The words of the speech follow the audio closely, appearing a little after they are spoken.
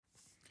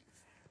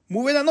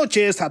Muy buenas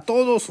noches a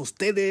todos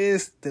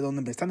ustedes de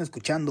donde me están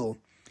escuchando.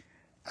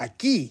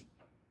 Aquí,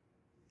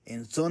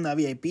 en Zona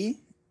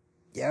VIP,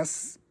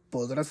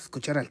 podrás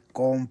escuchar al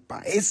compa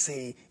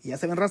ese. Y ya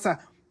saben,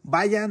 raza,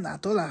 vayan a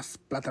todas las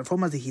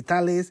plataformas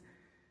digitales.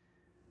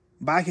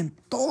 Bajen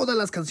todas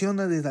las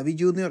canciones de David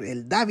Jr.,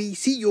 el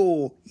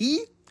Davicillo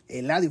y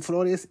Eladio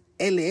Flores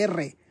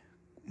LR,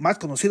 más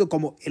conocido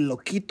como el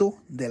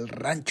Loquito del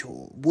Rancho.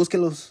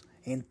 Búsquenlos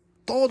en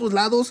todos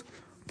lados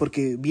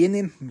porque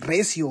vienen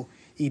recio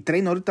y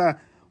traen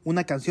ahorita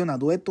una canción a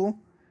dueto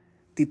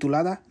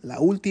titulada La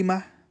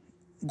Última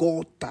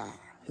Gota.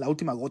 La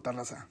Última Gota,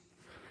 raza.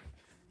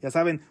 Ya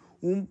saben,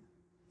 un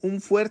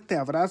fuerte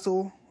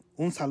abrazo,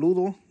 un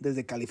saludo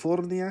desde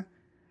California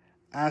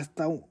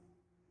hasta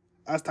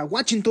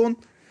Washington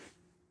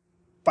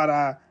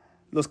para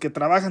los que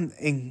trabajan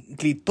en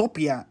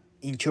Clitopia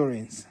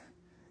Insurance.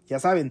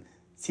 Ya saben,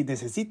 si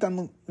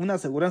necesitan una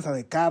aseguranza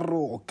de carro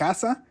o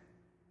casa,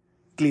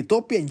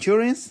 Clitopia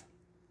Insurance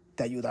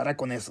te ayudará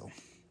con eso.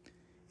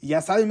 Y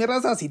ya saben, mi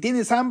raza, si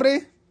tienes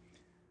hambre,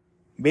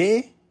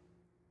 ve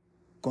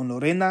con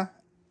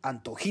Lorena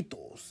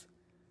Antojitos.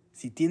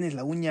 Si tienes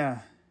la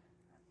uña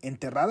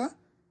enterrada,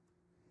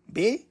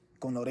 ve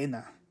con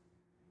Lorena.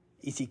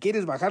 Y si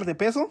quieres bajar de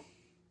peso,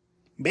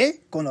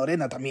 ve con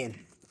Lorena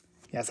también.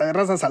 Ya saben,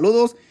 raza,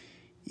 saludos.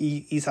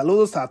 Y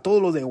saludos a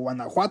todos los de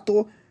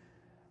Guanajuato,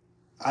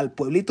 al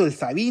pueblito del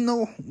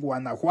Sabino,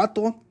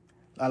 Guanajuato,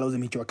 a los de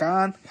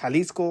Michoacán,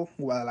 Jalisco,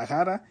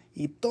 Guadalajara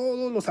y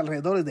todos los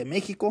alrededores de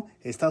México,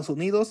 Estados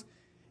Unidos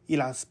y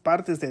las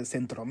partes de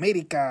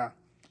Centroamérica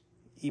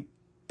y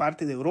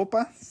parte de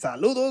Europa.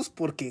 Saludos,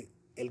 porque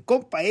el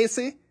compa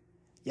ese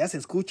ya se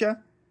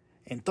escucha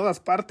en todas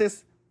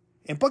partes.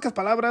 En pocas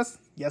palabras,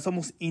 ya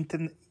somos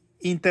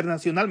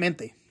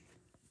internacionalmente.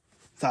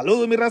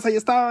 Saludos, mi raza,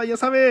 ya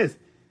sabes.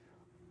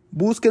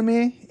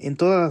 Búsquenme en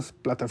todas las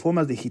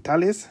plataformas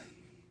digitales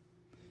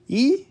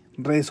y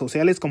redes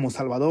sociales como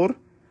Salvador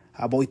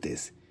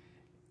Aboites.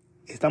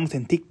 Estamos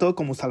en TikTok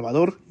como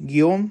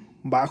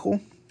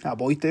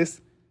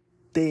Salvador-Aboites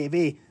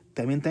TV.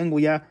 También tengo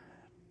ya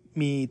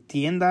mi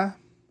tienda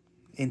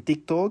en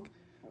TikTok.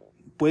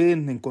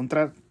 Pueden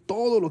encontrar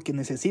todo lo que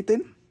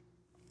necesiten.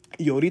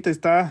 Y ahorita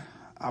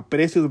está a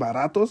precios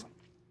baratos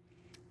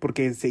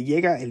porque se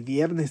llega el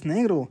Viernes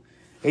Negro.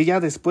 Es ya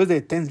después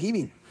de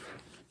Thanksgiving.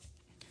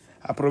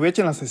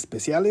 Aprovechen las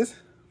especiales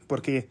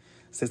porque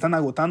se están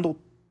agotando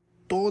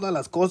todas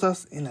las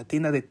cosas en la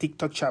tienda de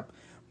TikTok Shop.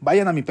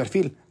 Vayan a mi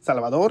perfil,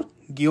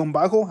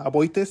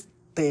 Salvador-Aboites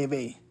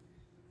TV.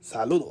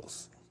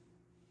 Saludos.